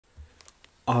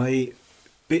I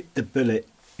bit the bullet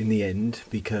in the end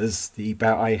because the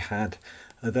bout I had,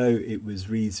 although it was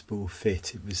reasonable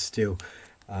fit, it was still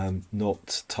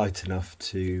not tight enough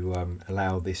to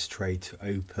allow this tray to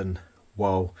open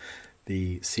while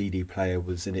the CD player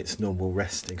was in its normal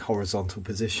resting horizontal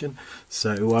position.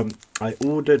 So I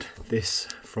ordered this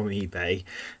from eBay,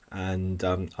 and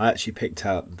I actually picked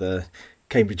out the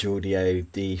Cambridge Audio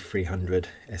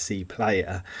D300SE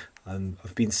player.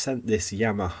 I've been sent this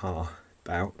Yamaha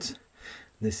bout.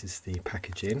 This is the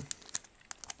packaging.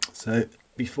 So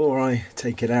before I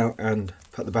take it out and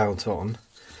put the bout on,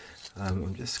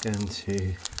 I'm just going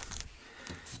to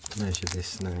measure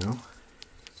this now,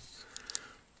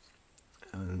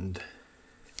 and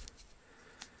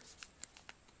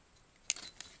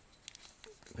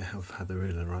I've had the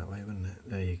ruler the right way, wouldn't it?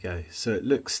 There you go. So it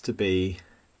looks to be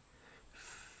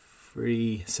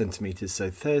 3 centimeters, so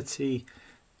 30mm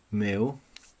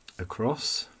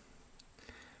across,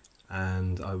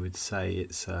 and I would say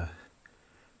it's a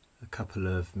couple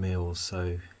of mils,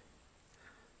 so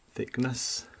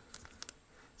thickness.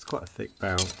 It's quite a thick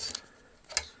bout.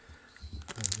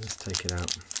 Let's take it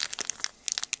out.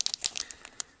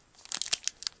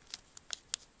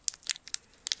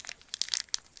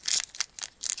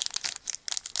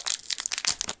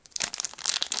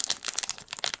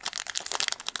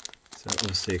 So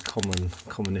obviously a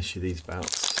common issue, these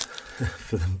bouts,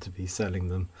 for them to be selling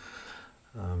them.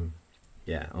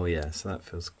 Yeah, oh yeah, so that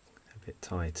feels a bit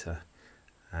tighter,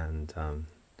 and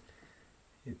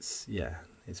it's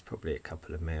probably a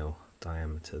couple of mil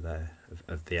diameter there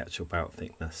of the actual bout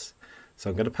thickness. So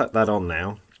I'm going to put that on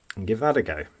now and give that a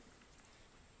go.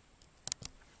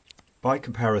 By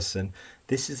comparison,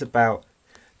 this is a bout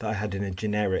that I had in a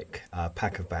generic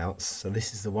pack of bouts, so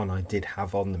this is the one I did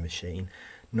have on the machine.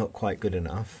 Not quite good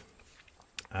enough,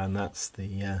 and that's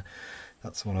the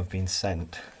one I've been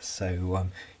sent. So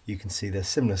you can see they're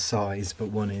similar size, but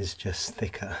one is just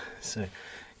thicker, so it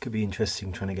could be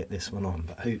interesting trying to get this one on,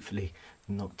 but hopefully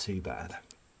not too bad.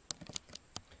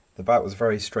 The bout was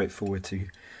very straightforward to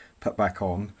put back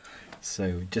on,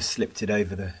 so just slipped it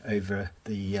over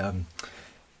the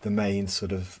main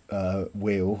sort of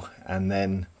wheel, and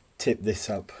then tipped this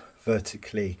up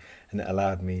vertically, and it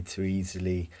allowed me to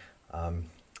easily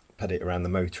put it around the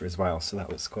motor as well, so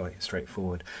that was quite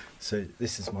straightforward. So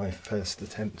this is my first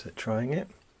attempt at trying it.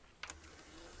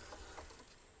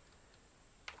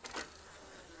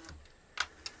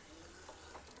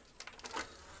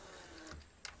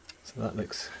 So that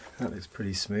looks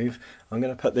pretty smooth. I'm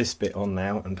going to put this bit on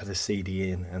now and put a CD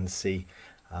in and see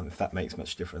if that makes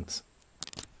much difference.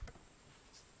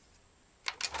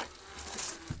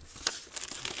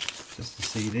 Just a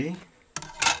CD.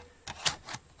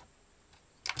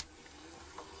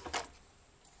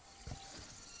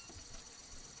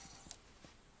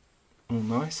 Oh,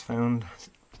 nice. Found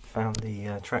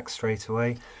the track straight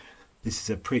away. This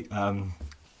is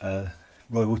a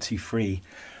royalty-free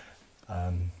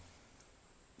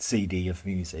CD of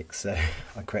music, so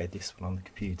I created this one on the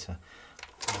computer.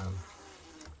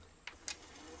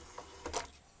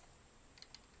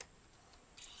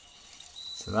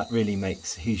 So that really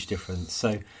makes a huge difference.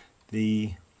 So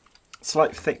the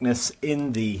slight thickness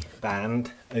in the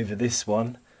band over this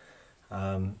one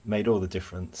made all the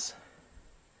difference.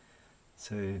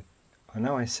 So I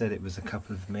know I said it was a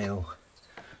couple of mil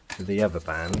for the other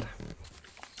band.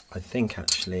 I think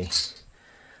actually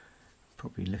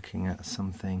probably looking at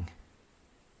something,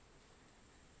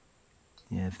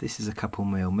 yeah, if this is a couple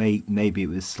mil, maybe it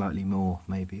was slightly more,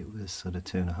 maybe it was sort of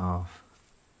 2.5.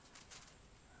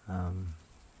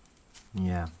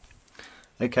 Yeah.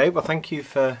 Okay, well, thank you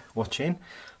for watching.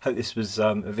 Hope this was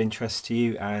of interest to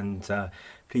you, and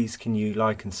please can you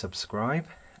like and subscribe,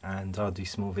 and I'll do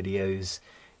small videos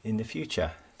in the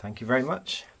future. Thank you very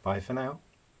much. Bye for now.